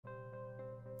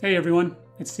Hey everyone,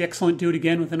 it's the Excellent Dude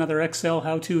again with another Excel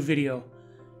how-to video.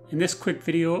 In this quick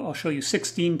video, I'll show you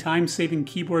 16 time-saving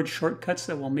keyboard shortcuts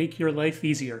that will make your life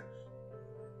easier.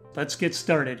 Let's get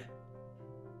started.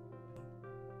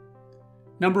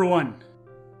 Number 1.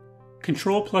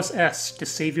 Ctrl+S to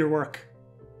save your work.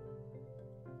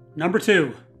 Number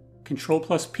 2.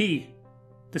 Ctrl+P.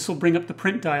 This will bring up the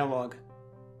print dialog.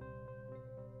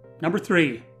 Number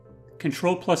 3.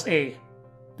 Ctrl+A.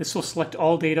 This will select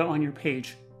all data on your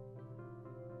page.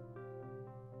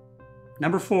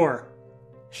 Number 4.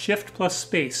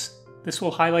 Shift+Space. This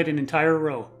will highlight an entire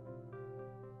row.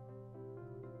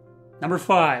 Number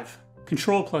 5.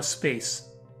 Control+Space.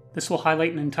 This will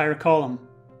highlight an entire column.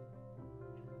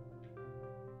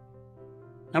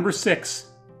 Number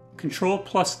 6. Control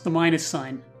plus the minus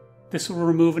sign. This will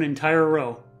remove an entire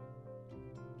row.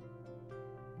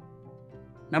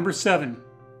 Number 7.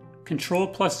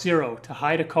 Control+0 to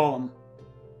hide a column.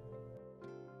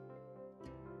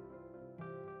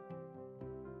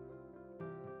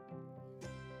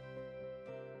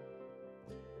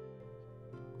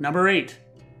 Number 8.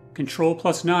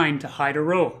 Control+9 to hide a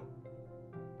row.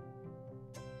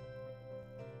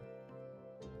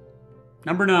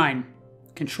 Number 9.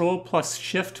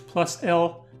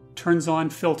 Control+Shift+L turns on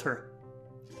filter.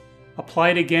 Apply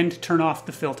it again to turn off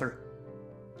the filter.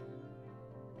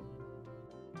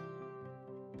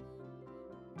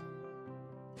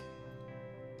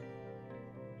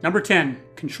 Number 10.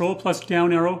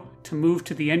 Control+down arrow to move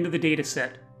to the end of the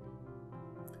dataset.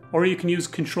 Or you can use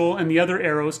Control and the other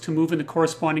arrows to move in the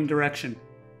corresponding direction.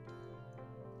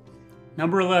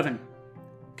 Number 11.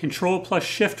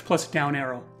 Control+Shift+down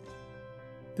arrow.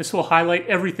 This will highlight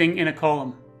everything in a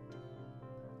column.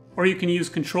 Or you can use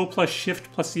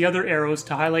Control+Shift+ the other arrows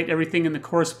to highlight everything in the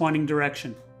corresponding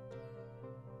direction.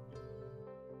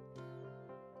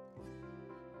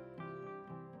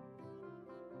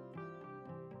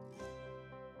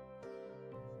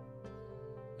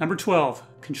 Number 12.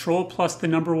 Control plus the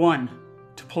number 1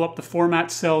 to pull up the Format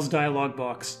Cells dialog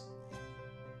box.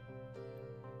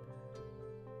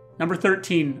 Number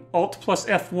 13.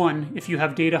 Alt+F1 if you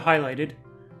have data highlighted.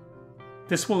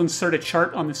 This will insert a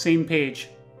chart on the same page.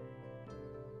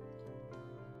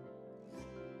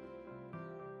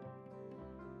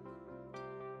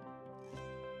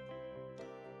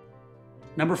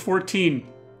 Number 14.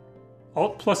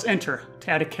 Alt+Enter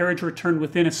to add a carriage return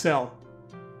within a cell.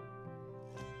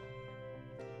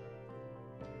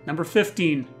 Number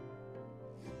 15.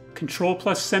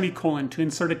 Control+semicolon to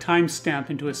insert a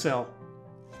timestamp into a cell.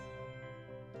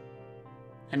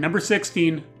 And number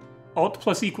 16.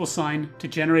 Alt+=sign to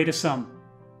generate a sum.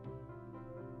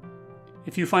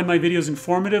 If you find my videos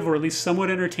informative or at least somewhat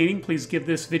entertaining, please give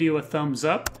this video a thumbs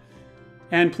up.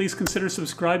 And please consider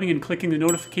subscribing and clicking the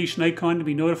notification icon to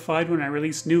be notified when I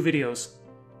release new videos.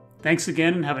 Thanks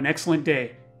again and have an excellent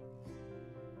day.